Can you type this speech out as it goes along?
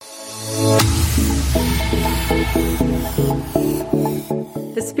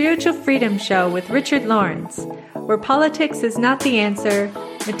The Spiritual Freedom Show with Richard Lawrence, where politics is not the answer,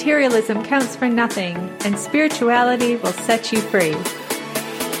 materialism counts for nothing, and spirituality will set you free.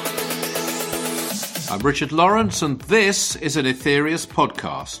 I'm Richard Lawrence, and this is an Aetherius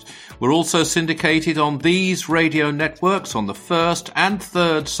podcast. We're also syndicated on these radio networks on the first and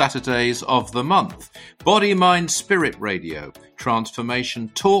third Saturdays of the month. Body, Mind, Spirit Radio, Transformation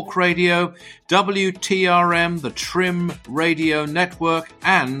Talk Radio, WTRM, the Trim Radio Network,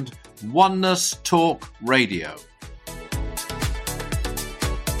 and Oneness Talk Radio.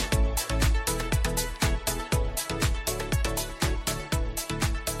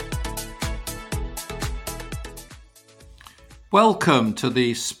 Welcome to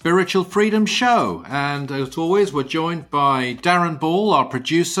the Spiritual Freedom Show, and as always we're joined by Darren Ball, our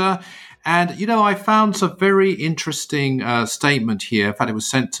producer, and I found some very interesting statement here. In fact, it was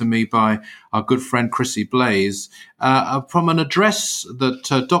sent to me by our good friend Chrissy Blaze from an address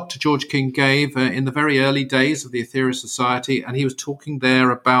that Dr. George King gave in the very early days of the Aetherius Society, and he was talking there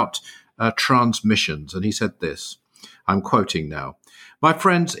about transmissions, and he said this, I'm quoting now. My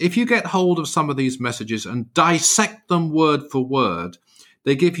friends, if you get hold of some of these messages and dissect them word for word,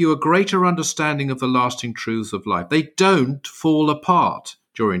 they give you a greater understanding of the lasting truths of life. They don't fall apart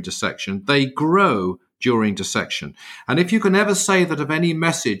during dissection. They grow during dissection. And if you can ever say that of any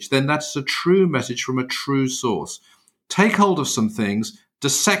message, then that's a true message from a true source. Take hold of some things,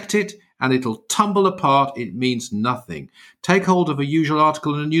 dissect it, and it'll tumble apart. It means nothing. Take hold of a usual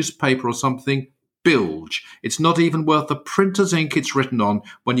article in a newspaper or something, bilge. It's not even worth the printer's ink it's written on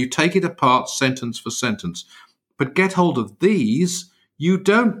when you take it apart sentence for sentence. But get hold of these, you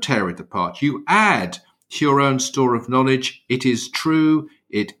don't tear it apart. You add to your own store of knowledge. It is true.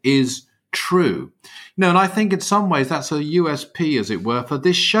 It is true. And I think in some ways that's a USP, as it were, for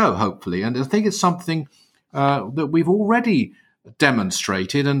this show, hopefully. And I think it's something that we've already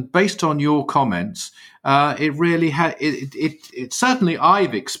demonstrated, and based on your comments, it really it certainly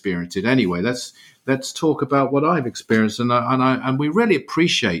I've experienced it anyway. Let's talk about what I've experienced, and we really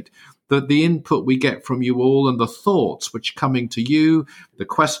appreciate the input we get from you all and the thoughts which are coming to you, the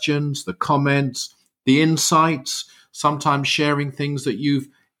questions, the comments, the insights, sometimes sharing things that you've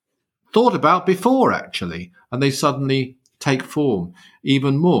thought about before actually, and they suddenly take form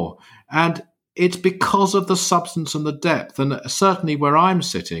even more. And it's because of the substance and the depth, and certainly where I'm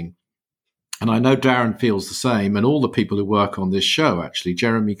sitting, and I know Darren feels the same, and all the people who work on this show, actually,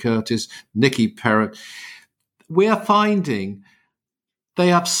 Jeremy Curtis, Nikki Perrott, we are finding they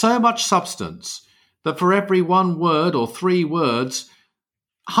have so much substance that for every one word or three words,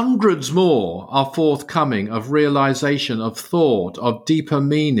 hundreds more are forthcoming of realization, of thought, of deeper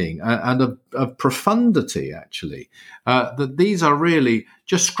meaning, and of profundity, actually. That these are really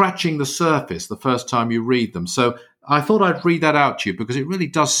just scratching the surface the first time you read them. So I thought I'd read that out to you because it really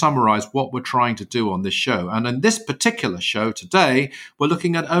does summarize what we're trying to do on this show. And in this particular show today, we're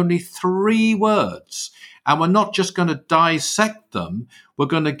looking at only 3 words. And we're not just going to dissect them. We're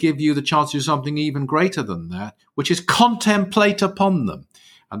going to give you the chance to do something even greater than that, which is contemplate upon them.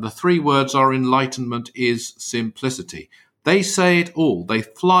 And the 3 words are enlightenment is simplicity. They say it all. They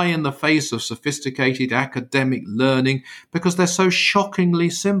fly in the face of sophisticated academic learning because they're so shockingly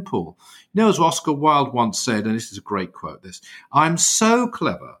simple. As Oscar Wilde once said, and this is a great quote, I'm so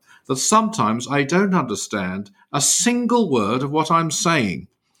clever that sometimes I don't understand a single word of what I'm saying.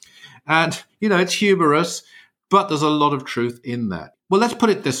 And, it's humorous, but there's a lot of truth in that. Well, let's put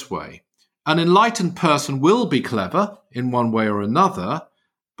it this way. An enlightened person will be clever in one way or another,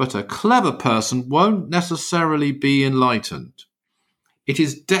 but a clever person won't necessarily be enlightened. It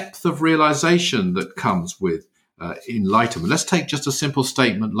is depth of realization that comes with enlightenment. Let's take just a simple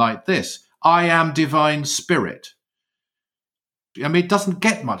statement like this. I am divine spirit. It doesn't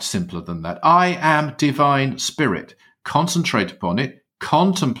get much simpler than that. I am divine spirit. Concentrate upon it,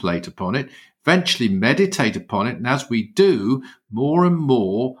 contemplate upon it, eventually meditate upon it. And as we do, more and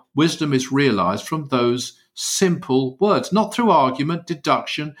more wisdom is realized from those simple words, not through argument,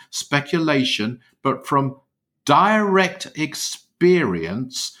 deduction, speculation, but from direct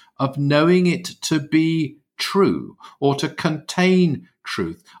experience of knowing it to be true or to contain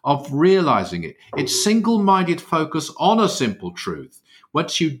truth, of realizing it. It's single-minded focus on a simple truth.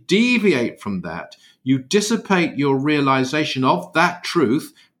 Once you deviate from that, you dissipate your realization of that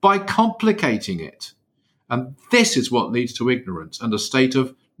truth by complicating it. And this is what leads to ignorance and a state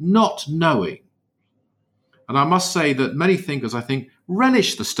of not knowing. And I must say that many thinkers, I think,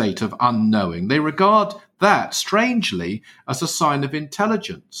 relish the state of unknowing. They regard that, strangely, as a sign of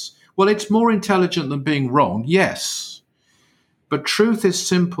intelligence. Well, it's more intelligent than being wrong, yes. But truth is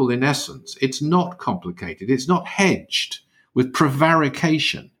simple in essence. It's not complicated. It's not hedged with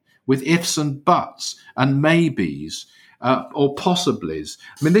prevarication, with ifs and buts and maybes or possiblies.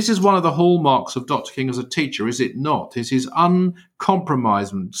 I mean, this is one of the hallmarks of Dr. King as a teacher, is it not? Is his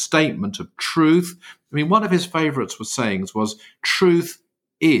uncompromised statement of truth. I mean, one of his favorites sayings was, truth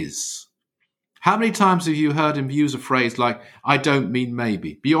is. How many times have you heard him use a phrase like, I don't mean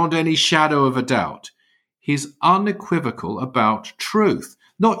maybe, beyond any shadow of a doubt? He's unequivocal about truth.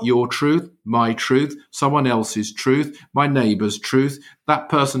 Not your truth, my truth, someone else's truth, my neighbour's truth, that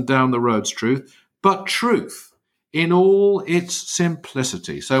person down the road's truth, but truth in all its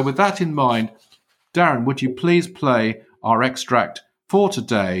simplicity. So with that in mind, Darren, would you please play our extract for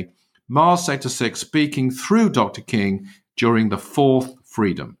today, Mars Sector 6 speaking through Dr. King during the Fourth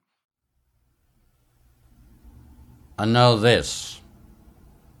Freedom. And know this,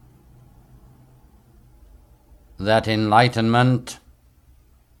 that enlightenment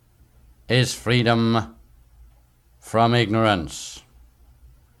is freedom from ignorance.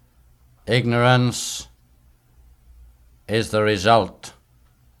 Ignorance is the result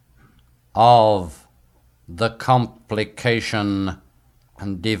of the complication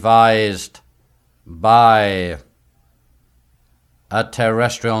devised by a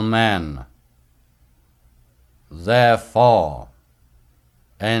terrestrial man. Therefore,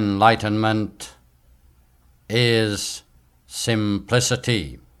 enlightenment is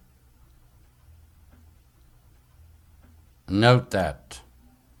simplicity. Note that.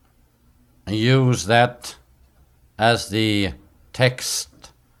 Use that as the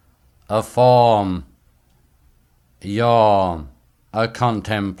text for your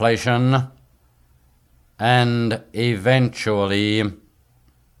contemplation, and eventually,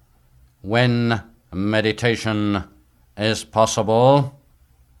 when meditation is possible,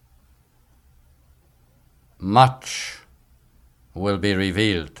 much will be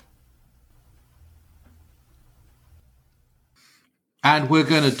revealed. And we're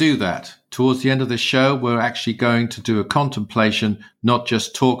going to do that. Towards the end of the show, we're actually going to do a contemplation, not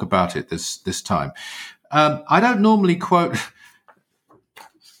just talk about it this time. I don't normally quote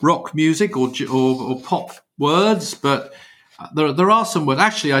rock music or pop words, but there are some words.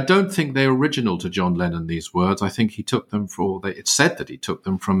 Actually, I don't think they're original to John Lennon, these words. I think he took them it's said that he took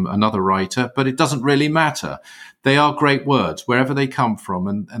them from another writer, but it doesn't really matter. They are great words, wherever they come from,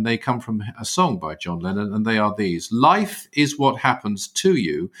 and they come from a song by John Lennon, and they are these. Life is what happens to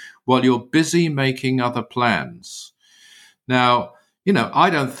you while you're busy making other plans. Now,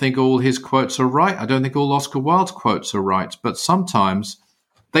 I don't think all his quotes are right. I don't think all Oscar Wilde's quotes are right, but sometimes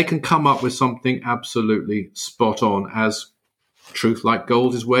they can come up with something absolutely spot on, as truth like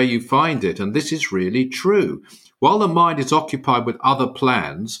gold is where you find it. And this is really true. While the mind is occupied with other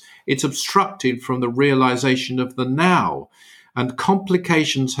plans, it's obstructed from the realization of the now. And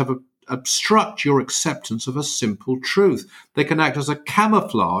complications obstruct your acceptance of a simple truth. They can act as a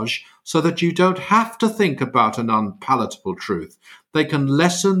camouflage so that you don't have to think about an unpalatable truth. They can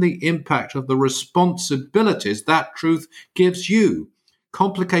lessen the impact of the responsibilities that truth gives you.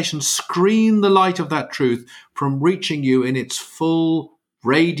 Complications screen the light of that truth from reaching you in its full,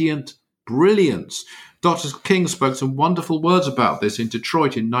 radiant brilliance. Dr. King spoke some wonderful words about this in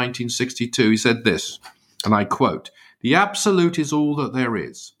Detroit in 1962. He said this, and I quote, "The absolute is all that there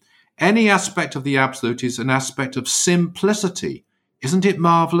is. Any aspect of the absolute is an aspect of simplicity. Isn't it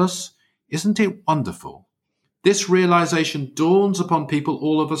marvelous? Isn't it wonderful? This realization dawns upon people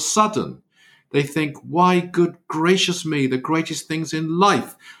all of a sudden. They think, why, good gracious me, the greatest things in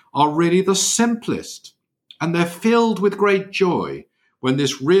life are really the simplest. And they're filled with great joy when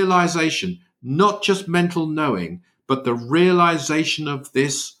this realization, not just mental knowing, but the realization of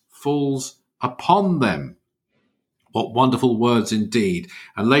this falls upon them." What wonderful words indeed.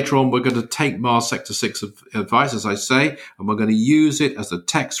 And later on, we're going to take Mars Sector 6 advice, as I say, and we're going to use it as a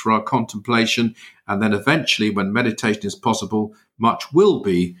text for our contemplation. And then eventually, when meditation is possible, much will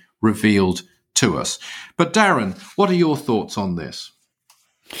be revealed to us. But Darren, what are your thoughts on this?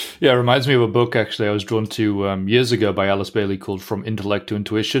 Yeah, it reminds me of a book, actually, I was drawn to years ago by Alice Bailey called From Intellect to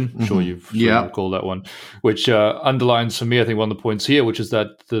Intuition. I'm sure you've recall that one, which underlines for me, I think, one of the points here, which is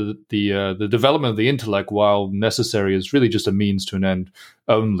that the development of the intellect, while necessary, is really just a means to an end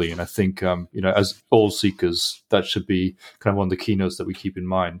only. And I think, as all seekers, that should be kind of one of the keynotes that we keep in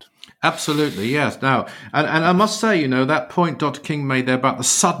mind. Absolutely, yes. Now, and I must say, that point Dr. King made there about the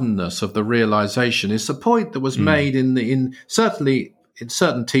suddenness of the realization is a point that was made in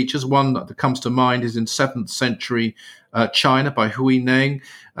certain teachers. One that comes to mind is in 7th century China by Hui Neng,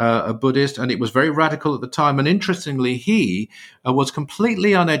 a Buddhist, and it was very radical at the time. And interestingly, he was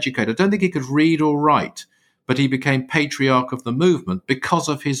completely uneducated. I don't think he could read or write, but he became patriarch of the movement because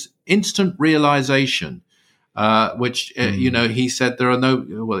of his instant realization, he said there are no,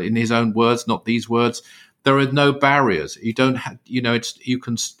 well, in his own words, not these words, there are no barriers. You don't have, you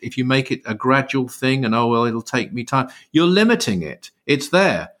can, if you make it a gradual thing and, it'll take me time, you're limiting it. It's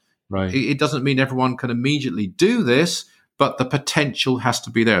there. Right. It doesn't mean everyone can immediately do this, but the potential has to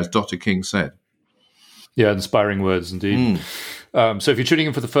be there, as Dr. King said. Yeah, inspiring words indeed. So if you're tuning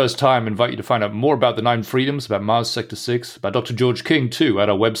in for the first time, I invite you to find out more about the 9 Freedoms, about Mars Sector 6, about Dr. George King too, at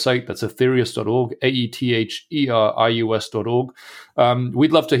our website. That's aetherius.org, aetherius.org.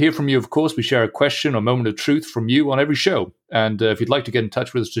 We'd love to hear from you, of course. We share a question or moment of truth from you on every show. And if you'd like to get in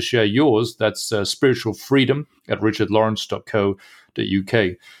touch with us to share yours, that's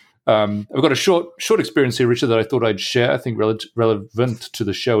spiritualfreedom@richardlawrence.co.uk. I've got a short experience here, Richard, that I thought I'd share, I think relevant to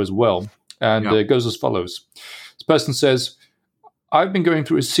the show as well. And it goes as follows. This person says, I've been going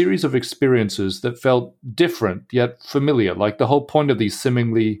through a series of experiences that felt different yet familiar, like the whole point of these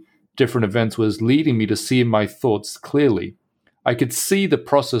seemingly different events was leading me to see my thoughts clearly. I could see the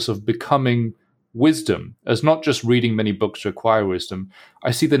process of becoming wisdom as not just reading many books to acquire wisdom.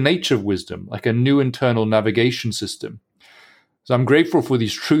 I see the nature of wisdom like a new internal navigation system. So I'm grateful for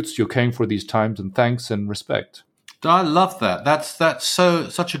these truths you're carrying for these times, and thanks and respect. I love that. That's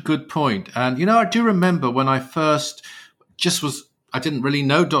such a good point. And, I do remember when I first I didn't really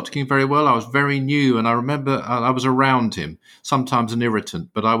know Dr. King very well. I was very new, and I remember I was around him, sometimes an irritant,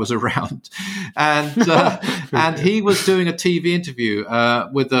 but I was around. And and he was doing a TV interview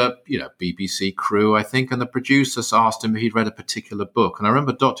with a BBC crew, I think, and the producers asked him if he'd read a particular book. And I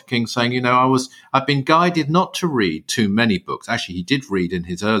remember Dr. King saying, I've been guided not to read too many books. Actually, he did read in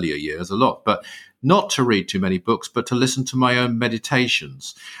his earlier years a lot, but not to read too many books, but to listen to my own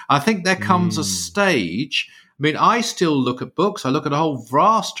meditations. I think there comes a stage. I mean, I still look at books. I look at a whole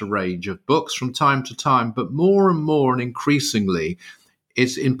vast range of books from time to time, but more and more and increasingly,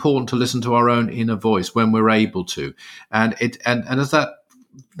 it's important to listen to our own inner voice when we're able to. And as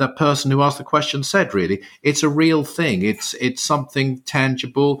that person who asked the question said, really, it's a real thing. It's something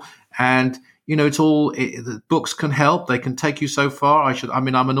tangible, and the books can help. They can take you so far. I'm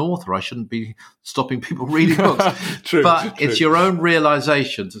an author. I shouldn't be stopping people reading books. True, but true. It's your own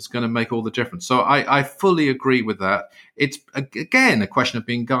realizations that's going to make all the difference. So I fully agree with that. It's, again, a question of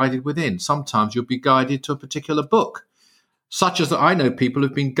being guided within. Sometimes you'll be guided to a particular book, such as that I know people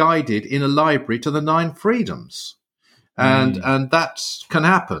have been guided in a library to the 9 Freedoms. And that can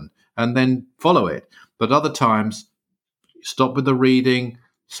happen, and then follow it. But other times, stop with the reading,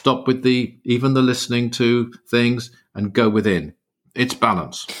 stop with even the listening to things, and go within. It's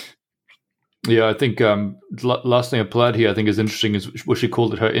balance. Yeah, I think last thing I played here I think is interesting is what she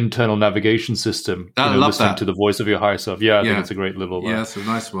called it her internal navigation system. I love listening that. to the voice of your higher self. Yeah, I think it's a great little it's a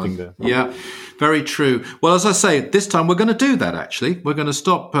nice one. thing there. Yeah, very true. Well, as I say, this time we're going to do that, actually. We're going to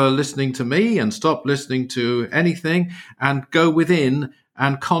stop listening to me and stop listening to anything and go within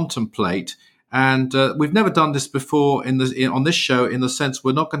and contemplate. And we've never done this before on this show, in the sense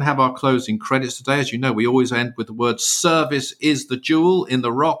we're not going to have our closing credits today. As you know, we always end with the word "service is the jewel in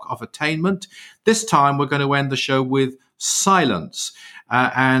the rock of attainment." This time, we're going to end the show with silence.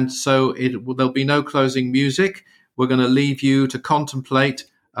 And so there'll be no closing music. We're going to leave you to contemplate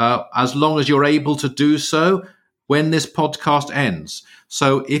as long as you're able to do so when this podcast ends.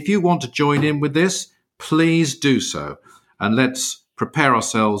 So if you want to join in with this, please do so. And let's prepare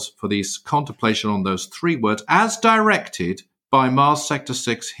ourselves for this contemplation on those 3 words as directed by Mars Sector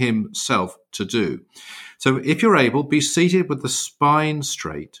 6 himself to do. So if you're able, be seated with the spine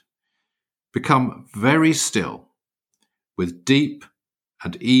straight. Become very still with deep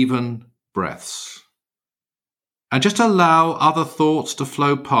and even breaths. And just allow other thoughts to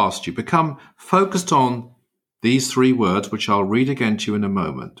flow past you. Become focused on these 3 words, which I'll read again to you in a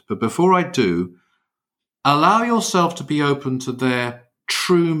moment. But before I do, allow yourself to be open to their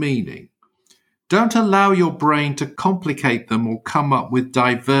true meaning. Don't allow your brain to complicate them or come up with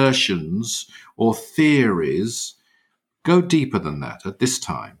diversions or theories. Go deeper than that at this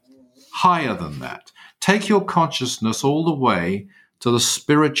time, higher than that. Take your consciousness all the way to the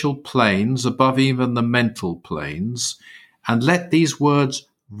spiritual planes, above even the mental planes, and let these words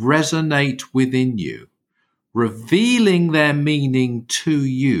resonate within you, revealing their meaning to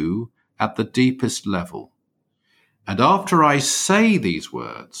you at the deepest level. And after I say these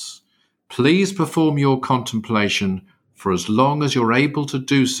words, please perform your contemplation for as long as you're able to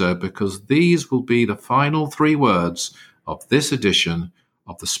do so, because these will be the final 3 words of this edition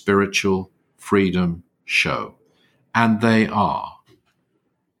of the Spiritual Freedom Show. And they are: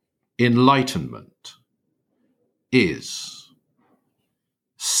 enlightenment is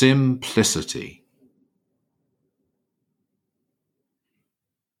simplicity.